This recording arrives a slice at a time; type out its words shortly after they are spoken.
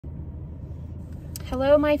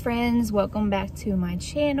Hello my friends, welcome back to my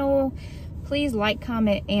channel. Please like,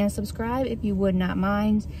 comment, and subscribe if you would not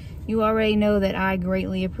mind. You already know that I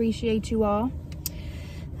greatly appreciate you all.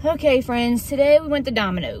 Okay friends, today we went to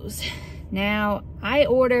Domino's. Now I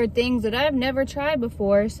ordered things that I've never tried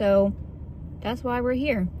before, so that's why we're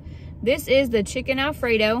here. This is the chicken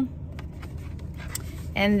Alfredo,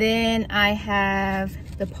 and then I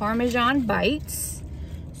have the Parmesan bites.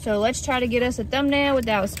 So let's try to get us a thumbnail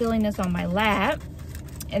without spilling this on my lap,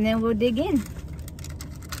 and then we'll dig in.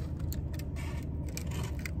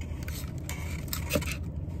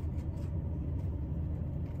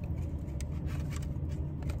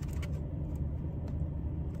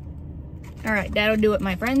 All right, that'll do it,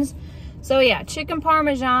 my friends. So yeah, chicken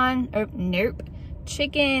Parmesan, or nope,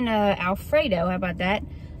 chicken Alfredo, how about that?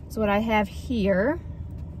 That's what I have here.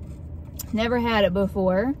 Never had it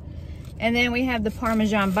before. And then we have the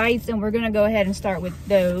Parmesan bites, and we're gonna go ahead and start with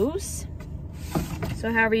those.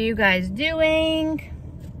 So how are you guys doing?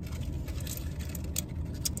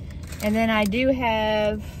 And then I do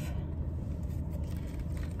have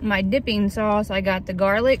my dipping sauce. I got the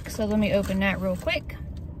garlic, so let me open that real quick.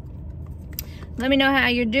 Let me know how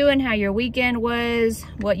you're doing, how your weekend was,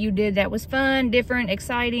 what you did that was fun, different,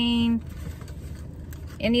 exciting,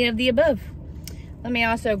 any of the above. Let me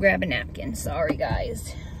also grab a napkin. Sorry,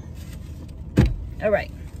 guys. All right,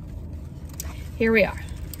 here we are.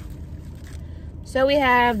 So we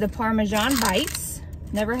have the Parmesan bites.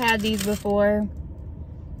 Never had these before.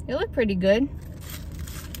 They look pretty good.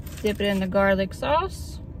 Dip it in the garlic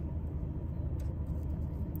sauce.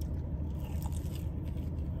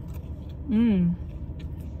 Can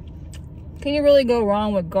you really go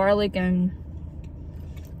wrong with garlic and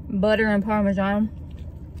butter and Parmesan?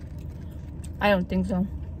 I don't think so.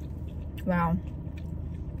 Wow.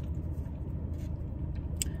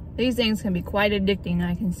 These things can be quite addicting,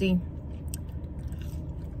 I can see.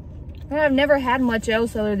 I've never had much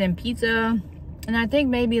else other than pizza. And I think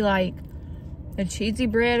maybe like the cheesy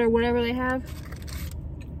bread or whatever they have.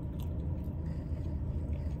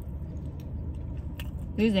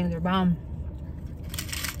 These things are bomb.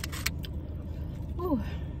 Ooh.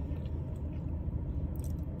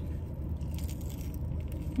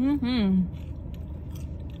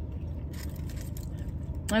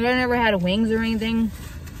 Like I never had wings or anything.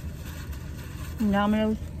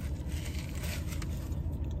 Domino's.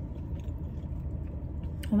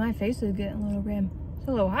 Well, my face is getting a little red. It's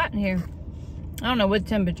a little hot in here. I don't know what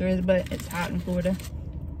temperature is, but it's hot in Florida.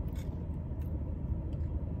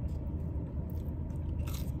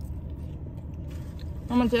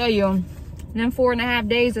 I'm gonna tell you, them 4.5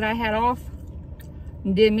 days that I had off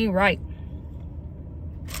did me right.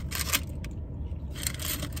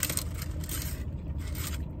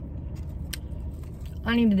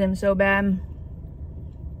 I needed them so bad.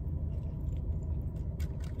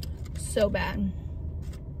 So bad.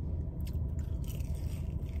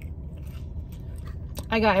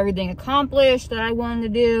 I got everything accomplished that I wanted to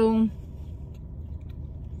do.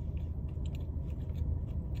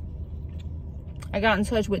 I got in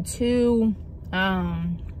touch with 2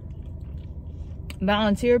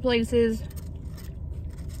 volunteer places.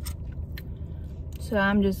 So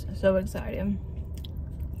I'm just so excited.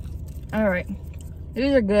 All right,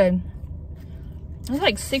 these are good. There's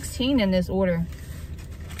like 16 in this order.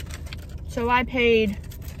 So I paid,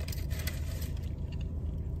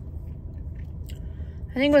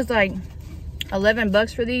 I think it was like 11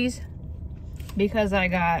 bucks for these because I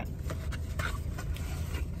got,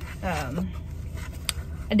 I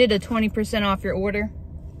did a 20% off your order.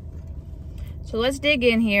 So let's dig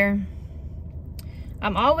in here.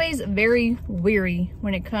 I'm always very weary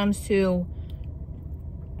when it comes to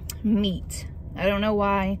meat. I don't know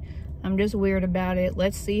why. I'm just weird about it.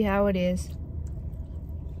 Let's see how it is.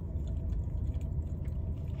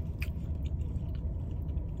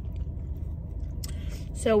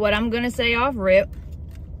 So what I'm gonna say off rip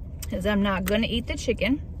is I'm not gonna eat the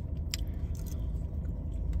chicken.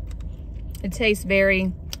 It tastes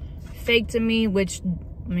very fake to me, which,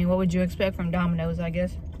 I mean, what would you expect from Domino's, I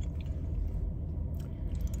guess?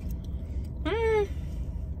 You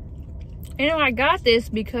know, I got this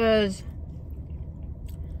because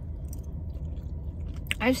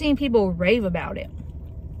I've seen people rave about it.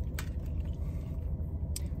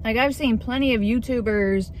 Like, I've seen plenty of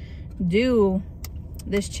YouTubers do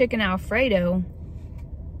this chicken Alfredo.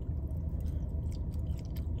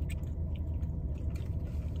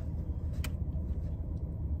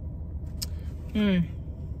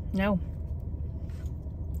 No.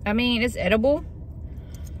 I mean, it's edible.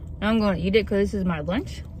 I'm gonna eat it because this is my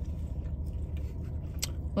lunch.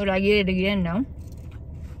 Would I get it again? No.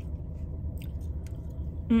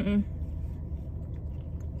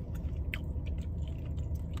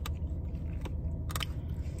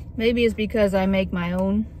 Maybe it's because I make my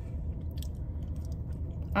own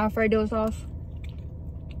Alfredo sauce.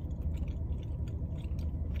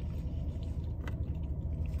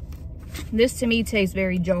 This to me tastes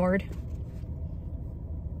very jarred.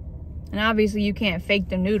 And obviously you can't fake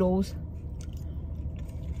the noodles.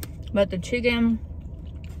 But the chicken,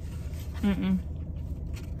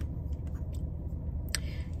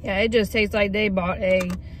 yeah, it just tastes like they bought a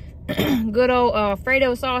good old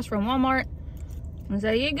Alfredo sauce from Walmart. And so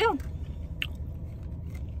there you go.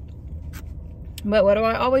 But what do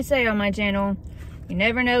I always say on my channel? You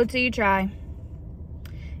never know till you try.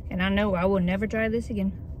 And I know I will never try this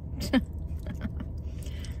again.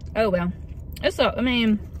 Oh well. I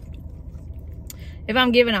mean, if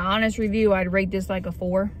I'm giving an honest review, I'd rate this like a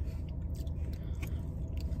 4.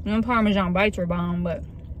 And Parmesan bites are bomb, but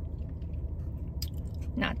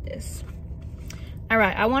not this. All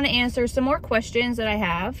right, I want to answer some more questions that I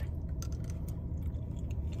have.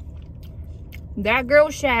 That girl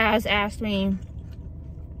Shaz asked me,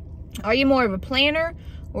 are you more of a planner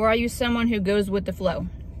or are you someone who goes with the flow?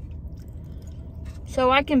 So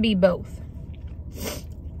I can be both.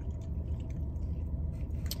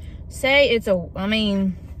 Say it's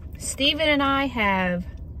Steven and I have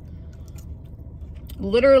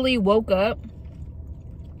literally woke up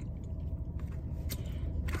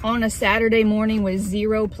on a Saturday morning with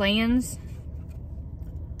 0 plans.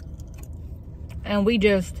 And we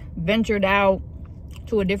just ventured out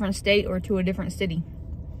to a different state or to a different city.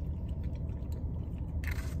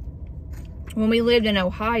 When we lived in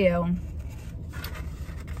Ohio,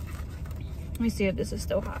 let me see if this is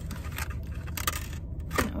still hot.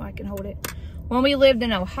 No, I can hold it. When we lived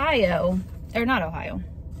in Ohio, or not Ohio,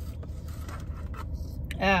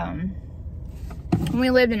 when we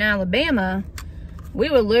lived in Alabama, we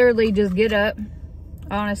would literally just get up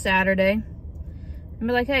on a Saturday and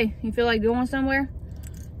be like, hey, you feel like going somewhere?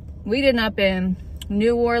 We did up in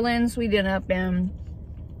New Orleans. We did up in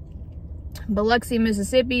Biloxi,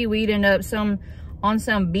 Mississippi. We'd end up on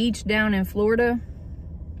some beach down in Florida.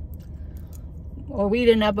 Or we'd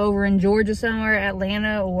end up over in Georgia somewhere,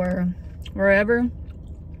 Atlanta or wherever.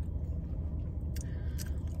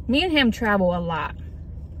 Me and him travel a lot.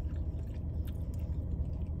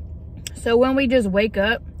 So when we just wake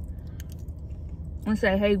up and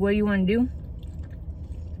say, hey, what do you want to do?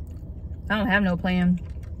 I don't have no plan.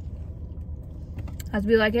 I'd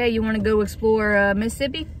be like, hey, you want to go explore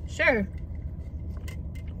Mississippi? Sure.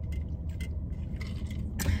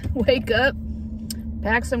 Wake up,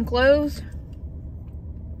 pack some clothes,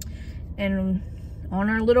 and on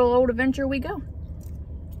our little old adventure we go.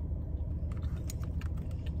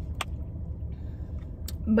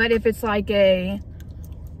 But if it's like a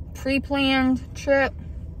pre-planned trip,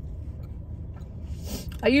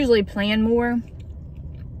 I usually plan more.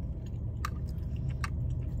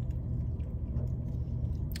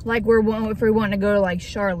 Like if we want to go to like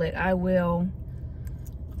Charlotte, I will.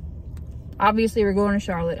 Obviously, we're going to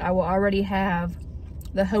Charlotte. I will already have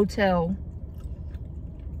the hotel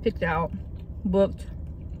picked out, booked.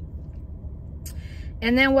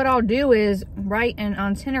 And then what I'll do is write an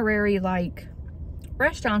itinerary like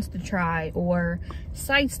restaurants to try or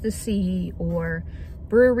sites to see or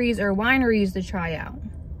breweries or wineries to try out.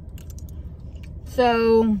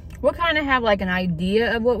 So we'll kind of have like an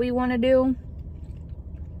idea of what we want to do.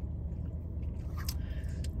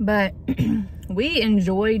 But we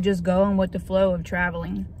enjoy just going with the flow of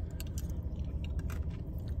traveling.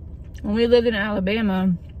 When we lived in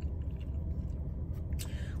Alabama,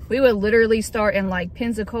 we would literally start in like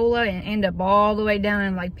Pensacola and end up all the way down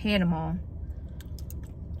in like Panama.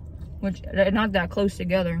 Which they're not that close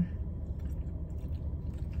together.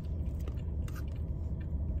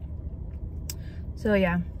 So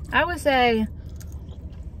yeah, I would say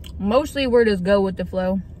mostly we're just go with the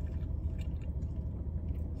flow.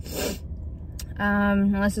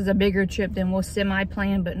 Unless it's a bigger trip, then we'll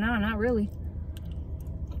semi-plan, but no, not really.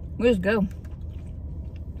 We just go.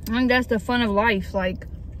 I think that's the fun of life, like,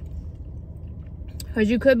 because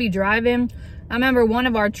you could be driving. I remember one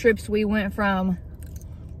of our trips, we went from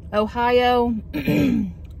Ohio,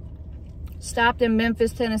 stopped in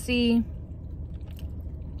Memphis, Tennessee,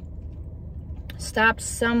 stopped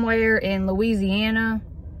somewhere in Louisiana,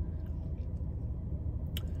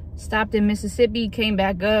 stopped in Mississippi, came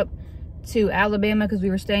back up to Alabama because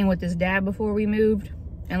we were staying with his dad before we moved.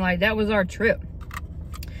 And like, that was our trip.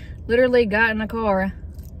 Literally got in the car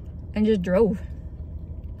and just drove.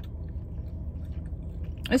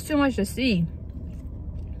 It's too much to see.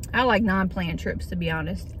 I like non-planned trips, to be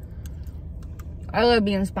honest. I love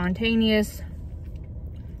being spontaneous.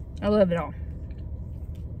 I love it all.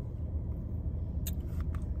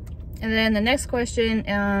 And then the next question,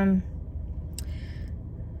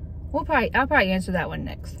 I'll probably answer that one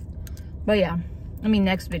next. But yeah,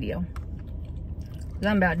 next video. 'Cause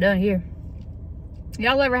I'm about done here.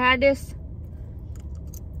 Y'all ever had this?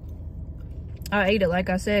 I ate it like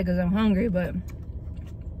I said because I'm hungry, but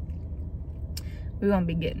we won't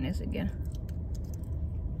be getting this again.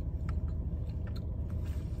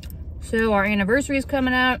 So our anniversary is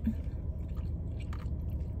coming up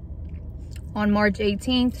on March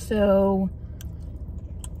 18th. So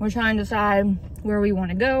we're trying to decide where we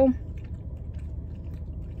want to go.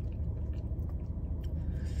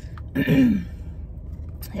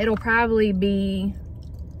 It'll probably be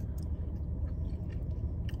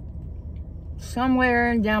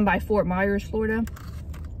somewhere down by Fort Myers, Florida,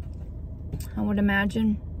 I would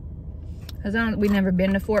imagine. Because we've never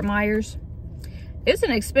been to Fort Myers. It's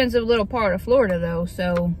an expensive little part of Florida though,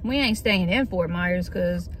 so we ain't staying in Fort Myers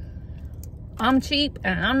because I'm cheap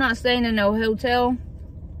and I'm not staying in no hotel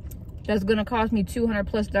that's gonna cost me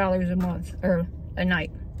 $200+ a month or a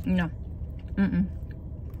night. No.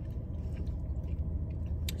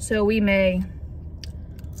 So we may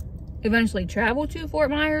eventually travel to Fort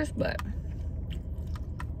Myers, but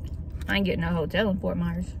I ain't getting a hotel in Fort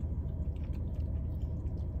Myers.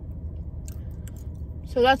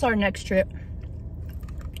 So that's our next trip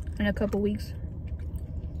in a couple weeks.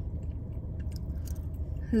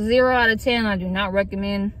 0 out of 10, I do not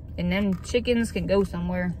recommend. And them chickens can go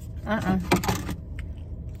somewhere.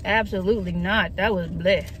 Absolutely not. That was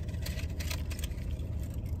bleh.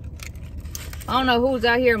 I don't know who's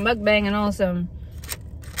out here mukbanging on some.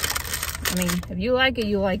 If you like it,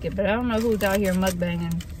 you like it. But I don't know who's out here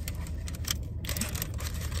mukbanging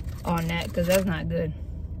on that, because that's not good.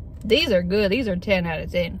 These are good. These are 10 out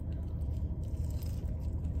of 10.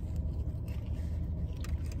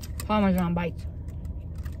 Parmesan bites.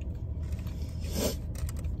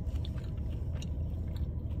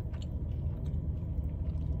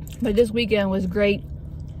 But this weekend was great.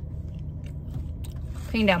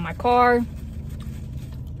 Cleaned out my car.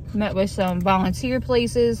 Met with some volunteer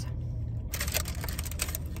places.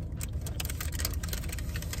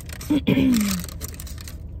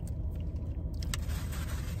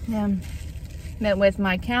 Met with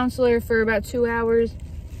my counselor for about 2 hours.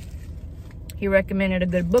 He recommended a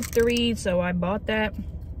good book to read, so I bought that.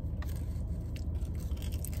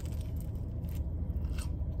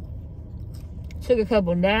 Took a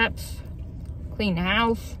couple naps, cleaned the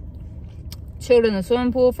house, chilled in the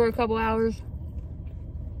swimming pool for a couple hours.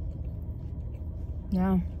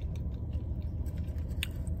 Yeah.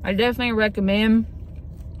 I definitely recommend,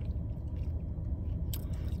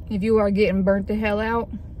 if you are getting burnt the hell out,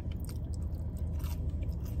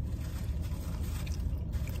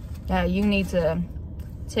 that you need to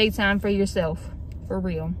take time for yourself, for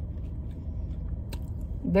real.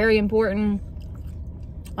 Very important.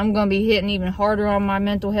 I'm gonna be hitting even harder on my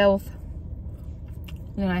mental health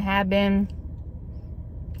than I have been.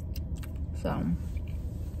 So,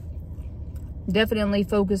 definitely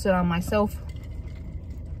focusing on myself.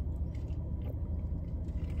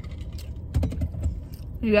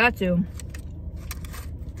 You got to.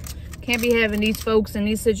 Can't be having these folks in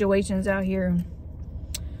these situations out here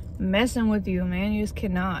messing with you, man. You just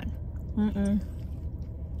cannot.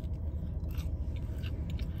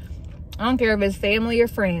 I don't care if it's family or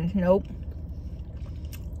friends. Nope.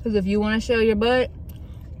 Because if you want to show your butt,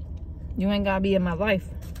 you ain't got to be in my life.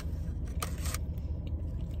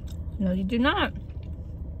 No, you do not.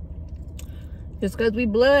 Just because we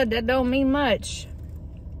blood, that don't mean much.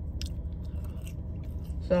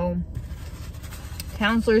 So,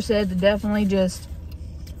 counselor said to definitely just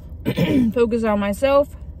focus on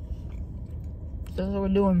myself. That's what we're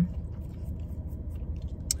doing.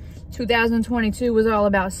 2022 was all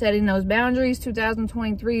about setting those boundaries.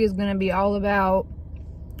 2023 is going to be all about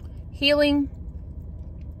healing.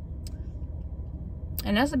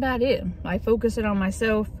 And that's about it. Like, focusing on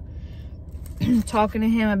myself. Talking to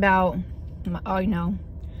him about,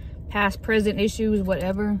 past, present issues,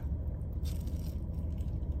 whatever.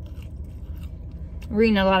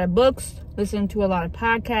 Reading a lot of books. Listening to a lot of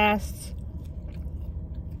podcasts.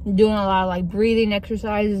 Doing a lot of, breathing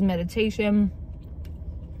exercises, meditation.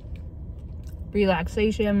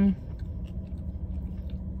 Relaxation.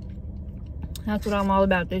 That's what I'm all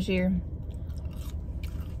about this year.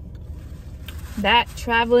 That,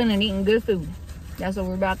 traveling, and eating good food. That's what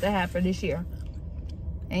we're about to have for this year.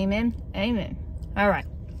 Amen. Amen. All right.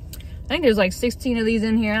 I think there's 16 of these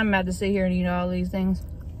in here. I'm about to sit here and eat all these things.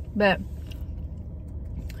 But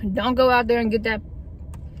don't go out there and get that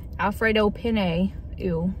Alfredo penne.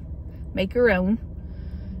 Ew. Make your own.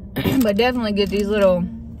 But definitely get these little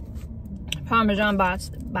Parmesan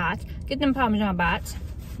bites. Get them Parmesan bites.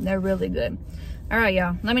 They're really good. All right,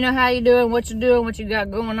 y'all. Let me know how you're doing, what you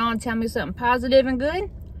got going on. Tell me something positive and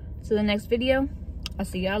good. To the next video. I'll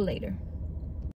see y'all later.